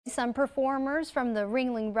Some performers from the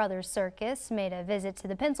Ringling Brothers Circus made a visit to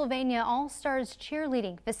the Pennsylvania All-Stars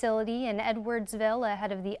cheerleading facility in Edwardsville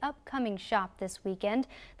ahead of the upcoming shop this weekend.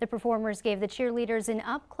 The performers gave the cheerleaders an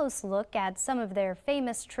up-close look at some of their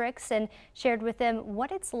famous tricks and shared with them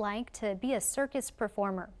what it's like to be a circus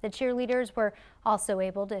performer. The cheerleaders were also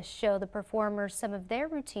able to show the performers some of their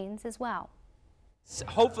routines as well.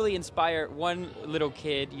 Hopefully inspire one little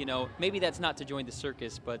kid, maybe that's not to join the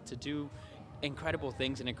circus, but to do incredible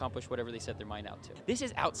things and accomplish whatever they set their mind out to. This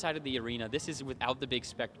is outside of the arena. This is without the big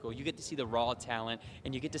spectacle. You get to see the raw talent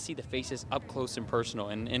and you get to see the faces up close and personal.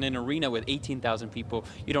 And in an arena with 18,000 people,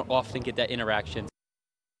 you don't often get that interaction.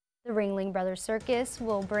 The Ringling Brothers Circus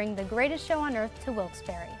will bring the greatest show on earth to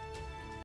Wilkes-Barre.